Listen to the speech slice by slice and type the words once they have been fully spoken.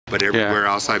but everywhere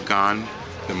else I've gone,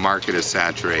 the market is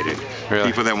saturated. Really?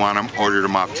 People that want them ordered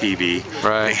them off TV.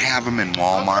 Right. They have them in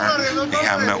Walmart. They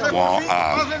have them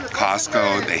at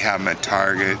Costco. They have them at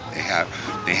Target. They have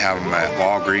them at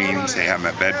Walgreens. They have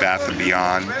them at Bed Bath &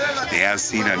 Beyond. They have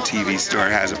seen on TV store.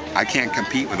 Has them. I can't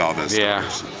compete with all those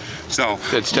stores. So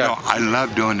you know, I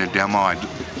love doing the demo.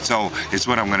 So it's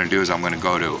what I'm going to do is I'm going to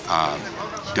go to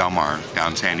Del Mar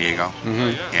down San Diego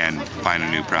and find a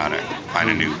new product, find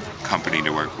a new company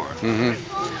to work for.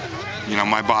 You know,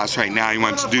 my boss right now, he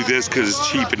wants to do this because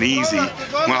it's cheap and easy.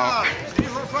 Well,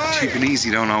 cheap and easy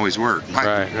don't always work.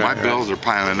 My bills are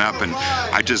piling up, and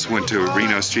I just went to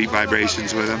Reno Street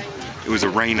Vibrations with him. It was a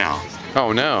Reno.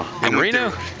 Oh no, in Reno?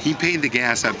 He paid the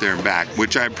gas up there and back,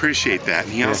 which I appreciate that,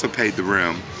 and he also paid the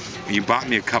room. And he bought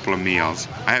me a couple of meals.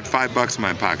 I had $5 in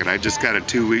my pocket. I just got a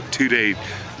two-day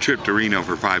trip to Reno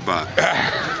for $5.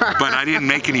 But I didn't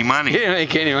make any money. You didn't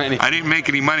make any money. I didn't make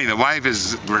any money. The wife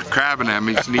is crabbing at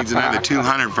me. She needs another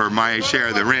 $200 for my share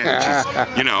of the rent.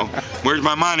 She's, you know, where's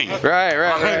my money? Right.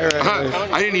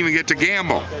 I didn't even get to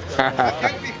gamble.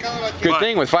 Good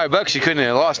thing with $5 you couldn't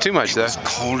have lost too much though. It was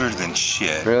colder than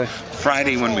shit. Really?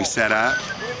 Friday when we set up,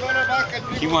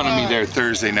 he wanted me there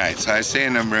Thursday night. So I stay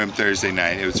in the room Thursday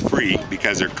night. It was free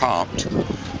because they're comped.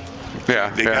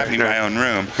 They got me my own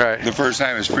room. The first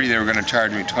time it was free, they were going to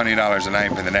charge me $20 a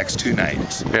night for the next 2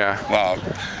 nights. Well,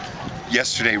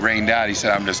 yesterday rained out. He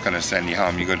said, I'm just going to send you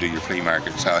home. You go do your flea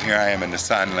market. So here I am in the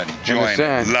sun, enjoying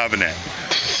it, loving it.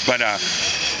 But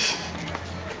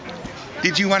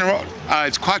did you want to roll?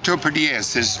 It's cuatro per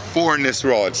diez. There's 4 in this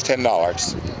roll. It's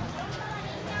 $10.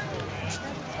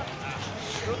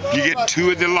 You get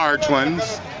 2 of the large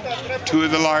ones, 2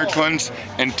 of the large ones,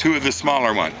 and 2 of the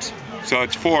smaller ones. So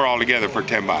it's 4 altogether for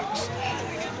 $10.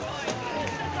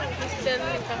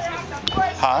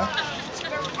 Huh?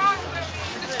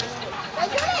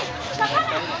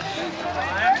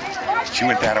 She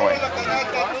went that way.